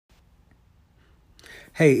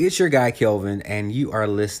Hey, it's your guy Kelvin, and you are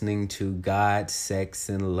listening to God, Sex,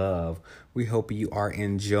 and Love. We hope you are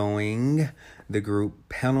enjoying the group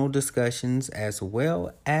panel discussions as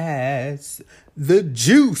well as the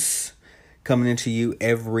juice coming into you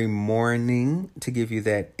every morning to give you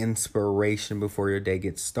that inspiration before your day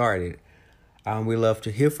gets started. We love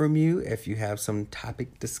to hear from you. If you have some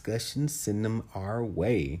topic discussions, send them our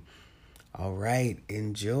way. All right,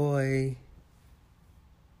 enjoy.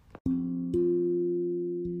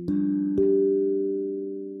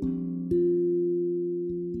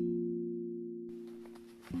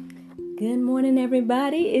 Good morning,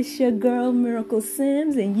 everybody. It's your girl, Miracle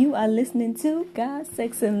Sims, and you are listening to God,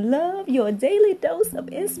 Sex, and Love, your daily dose of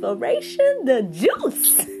inspiration, the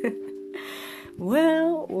juice.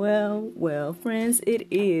 Well, friends, it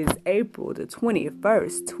is April the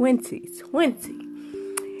 21st, 2020,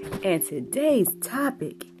 and today's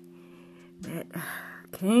topic that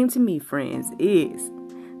came to me, friends, is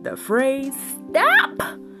the phrase,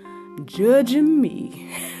 "Stop judging me."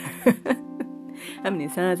 How many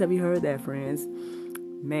times have you heard that, friends?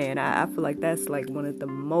 Man, I feel like that's like one of the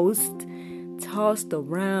most tossed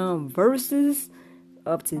around verses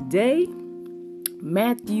of today.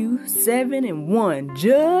 Matthew 7:1.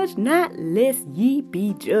 Judge not lest ye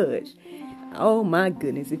be judged. Oh my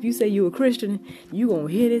goodness. If you say you're a Christian, you gonna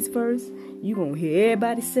hear this verse. You gonna hear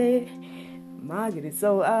everybody say it. My goodness.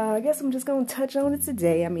 So I guess I'm just gonna touch on it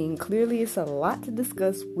today. I mean, clearly it's a lot to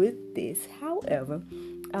discuss with this. However,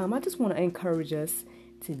 I just want to encourage us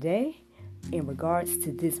today in regards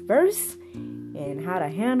to this verse and how to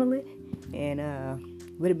handle it and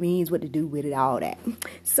what it means, what to do with it, all that.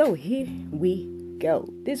 So here we go.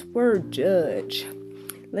 This word judge.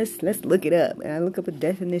 Let's look it up. And I look up a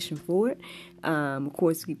definition for it. Of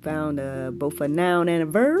course, we found both a noun and a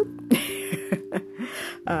verb.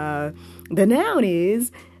 The noun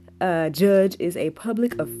is judge is a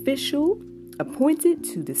public official appointed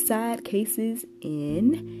to decide cases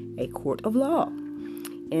in a court of law.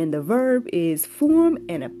 And the verb is form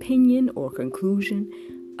an opinion or conclusion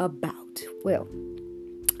about. Well,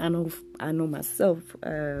 I know myself,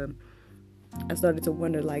 I started to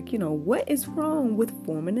wonder, what is wrong with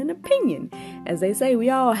forming an opinion? As they say,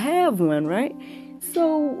 we all have one, right?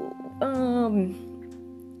 So,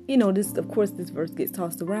 this verse gets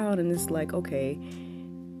tossed around and it's like, okay,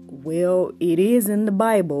 well, it is in the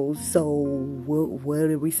Bible, so what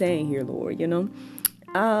are we saying here, Lord,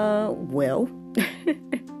 Well,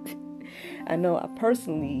 I know I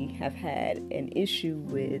personally have had an issue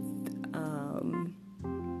with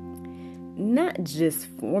not just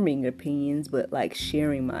forming opinions, but like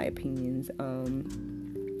sharing my opinions.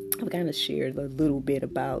 I've kind of shared a little bit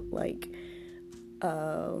about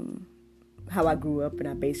how I grew up, and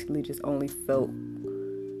I basically just only felt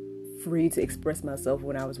free to express myself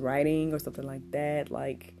when I was writing or something like that.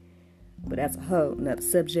 But that's a whole another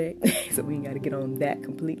subject, so we ain't got to get on that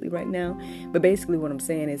completely right now. But basically, what I'm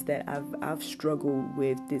saying is that I've struggled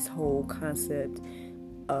with this whole concept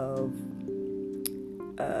of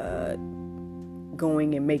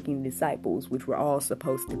going and making disciples, which we're all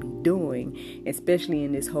supposed to be doing, especially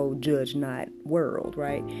in this whole judge not world,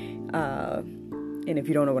 right? And if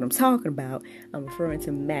you don't know what I'm talking about, I'm referring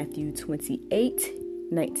to Matthew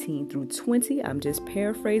 28:19 through 20. I'm just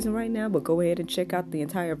paraphrasing right now, but go ahead and check out the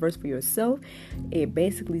entire verse for yourself. It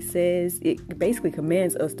basically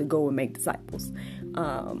commands us to go and make disciples,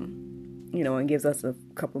 and gives us a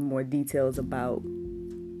couple more details about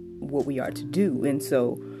what we are to do. And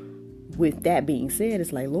so with that being said,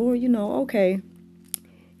 it's like, Lord, okay,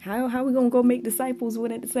 how are we going to go make disciples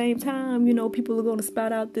when at the same time, people are going to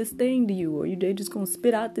spout out this thing to you, or they're just going to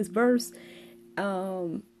spit out this verse,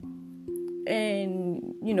 and,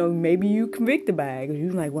 maybe you convicted by it, because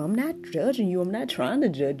you're like, well, I'm not judging you, I'm not trying to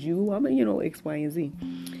judge you, I'm, X, Y, and Z.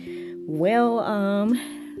 Well,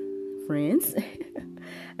 friends,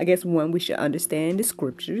 I guess we should understand the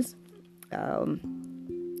scriptures,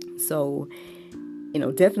 so,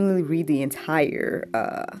 definitely read the entire,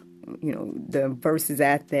 the verses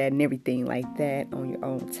at that and everything like that on your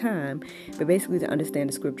own time. But basically, to understand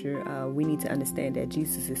the scripture, we need to understand that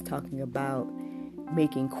Jesus is talking about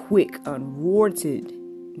making quick, unwarranted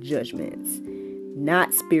judgments,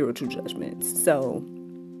 not spiritual judgments. So,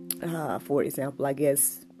 for example, I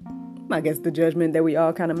guess the judgment that we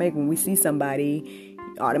all kind of make when we see somebody,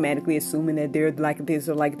 automatically assuming that they're like this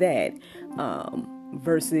or like that,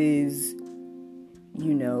 versus,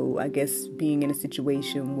 I guess being in a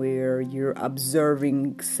situation where you're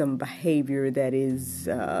observing some behavior that is,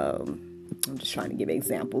 I'm just trying to give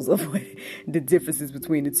examples of what the differences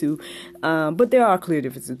between the two. But there are clear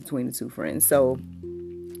differences between the two, friends. So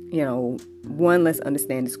let's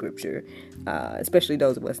understand the scripture, especially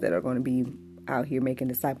those of us that are going to be out here making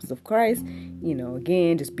disciples of Christ.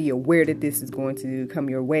 Again, just be aware that this is going to come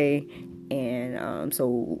your way. And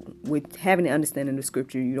so with having the understanding of the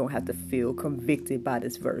scripture, you don't have to feel convicted by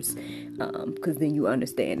this verse, because then you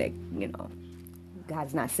understand that,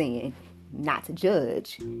 God's not saying not to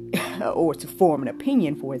judge or to form an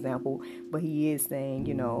opinion, for example, but he is saying,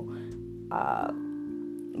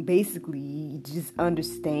 basically just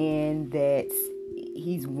understand that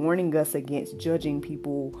he's warning us against judging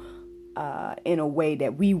people in a way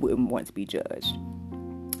that we wouldn't want to be judged.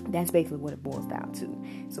 That's basically what it boils down to.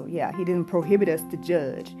 So yeah, he didn't prohibit us to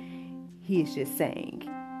judge. He is just saying,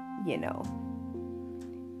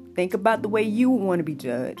 think about the way you want to be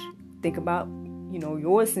judged. Think about,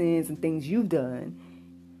 your sins and things you've done,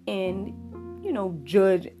 and,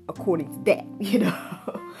 judge according to that,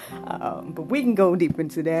 but we can go deep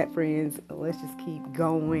into that, friends. Let's just keep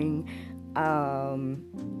going.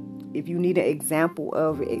 If you need an example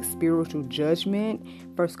of a spiritual judgment,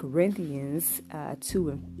 1 Corinthians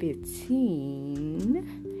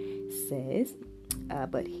 2:15 says,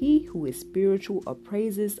 but he who is spiritual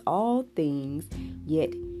appraises all things,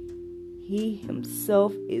 yet he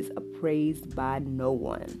himself is appraised by no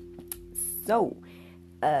one. So,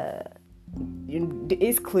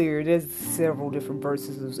 it's clear there's several different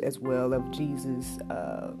verses as well of Jesus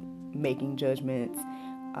making judgments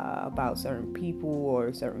about certain people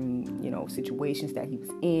or certain, situations that he was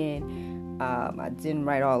in. I didn't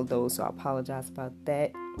write all of those, so I apologize about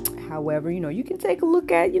that. However, you can take a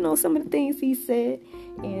look at, some of the things he said,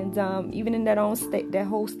 and even in that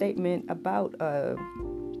whole statement about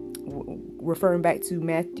referring back to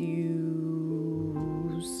Matthew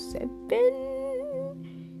 7.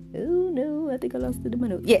 Oh no, I think I lost it in my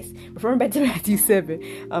notes. Yes, referring back to Matthew 7,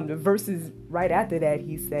 the verses right after that,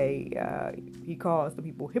 he calls the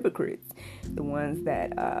people hypocrites, the ones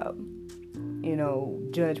that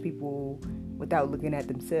judge people without looking at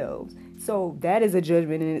themselves. So that is a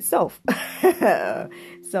judgment in itself.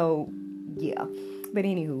 So yeah, but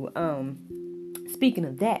anywho, speaking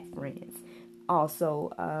of that, friends,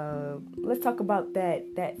 also let's talk about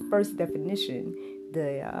that first definition,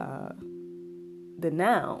 the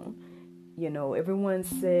noun. Everyone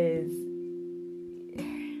says,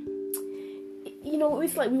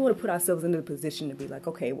 it's like we want to put ourselves into the position to be like,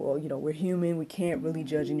 okay, well, we're human. We can't really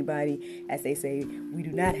judge anybody. As they say, we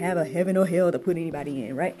do not have a heaven or hell to put anybody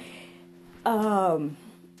in, right?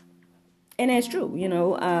 And that's true,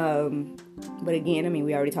 but again,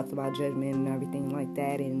 we already talked about judgment and everything like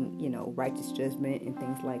that, and, righteous judgment and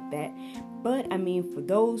things like that. But, for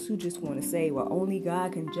those who just want to say, well, only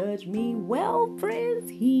God can judge me, well, friends,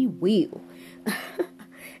 he will.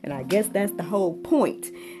 And I guess that's the whole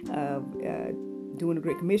point of doing the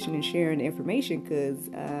Great Commission and sharing the information, because,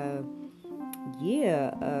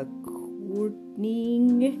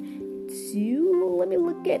 according to, let me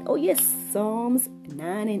look at, Psalms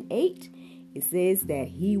 9 and 8, it says that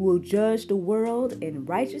he will judge the world in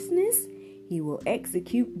righteousness. He will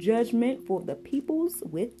execute judgment for the peoples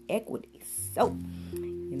with equity. So,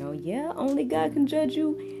 only God can judge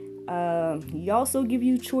you. He also give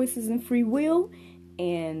you choices and free will.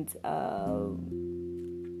 And,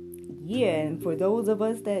 and for those of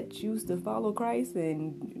us that choose to follow Christ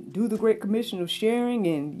and do the Great Commission of sharing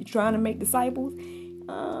and trying to make disciples,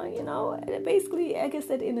 basically, I guess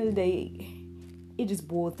at the end of the day, it just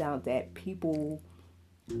boils down to that people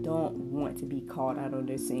don't want to be called out on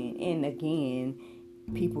their sin. And again,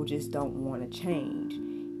 people just don't want to change.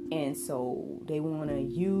 And so they want to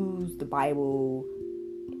use the Bible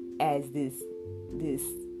as this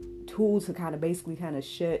tool to kind of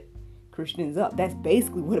shut Christians up. That's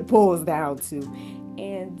basically what it boils down to.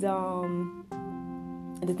 And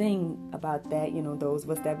the thing about that, those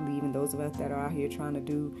of us that believe and those of us that are out here trying to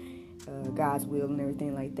do God's will and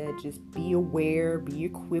everything like that, just be aware, be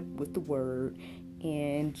equipped with the word,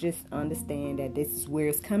 and just understand that this is where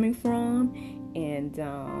it's coming from. And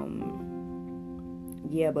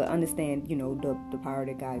but understand, the power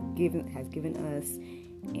that God has given us,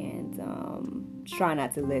 and try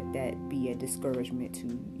not to let that be a discouragement to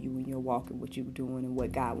you when you're walking, what you're doing, and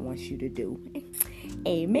what God wants you to do.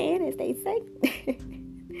 Amen, as they say.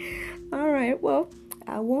 All right, well,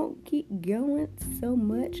 I won't keep going so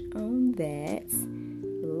much on that.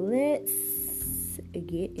 Let's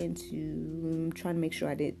get into trying to make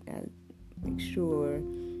sure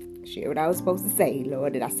share what I was supposed to say.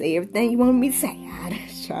 Lord, did I say everything you wanted me to say? I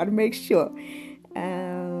just try to make sure.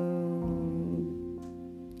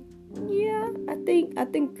 I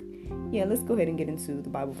think, let's go ahead and get into the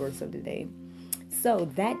Bible verse of the day. So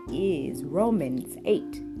that is Romans 8,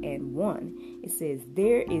 and 1. It says,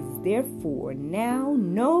 there is therefore now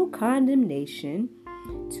no condemnation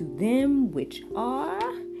to them which are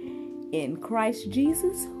in Christ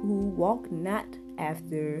Jesus, who walk not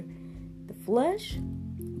after the flesh,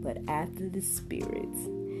 but after the Spirit.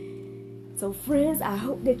 So friends, I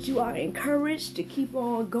hope that you are encouraged to keep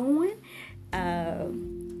on going.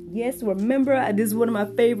 Yes, remember, this is one of my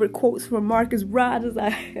favorite quotes from Marcus Rogers,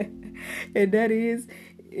 and that is,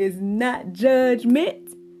 it's not judgment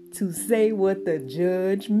to say what the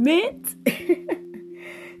judge meant.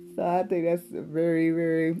 So I think that's a very,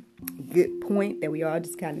 very good point that we all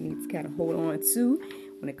just kind of need to kind of hold on to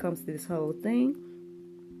when it comes to this whole thing.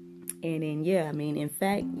 And then, in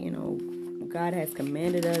fact, God has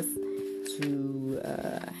commanded us to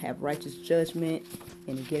have righteous judgment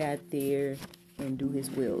and to get out there and do his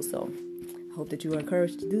will. So I hope that you are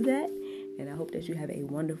encouraged to do that. And I hope that you have a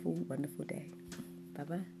wonderful, wonderful day.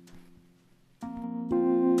 Bye-bye.